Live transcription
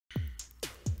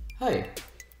Hi,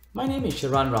 my name is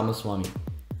Sharan Ramaswamy.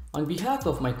 On behalf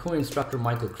of my co-instructor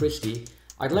Michael Christie,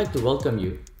 I'd like to welcome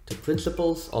you to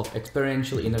Principles of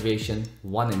Experiential Innovation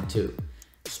 1 and 2,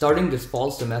 starting this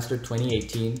fall semester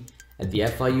 2018 at the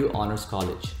FIU Honors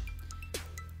College.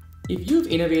 If you've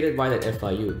innovated while at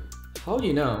FIU, how do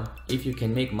you know if you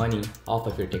can make money off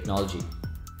of your technology?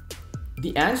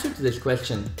 The answer to this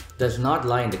question does not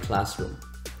lie in the classroom.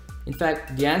 In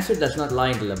fact, the answer does not lie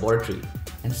in the laboratory,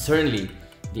 and certainly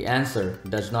the answer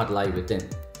does not lie within.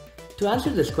 To answer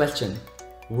this question,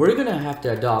 we're going to have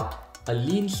to adopt a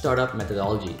lean startup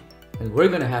methodology, and we're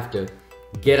going to have to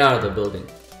get out of the building.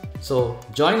 So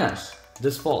join us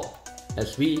this fall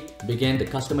as we begin the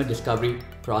customer discovery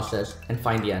process and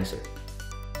find the answer.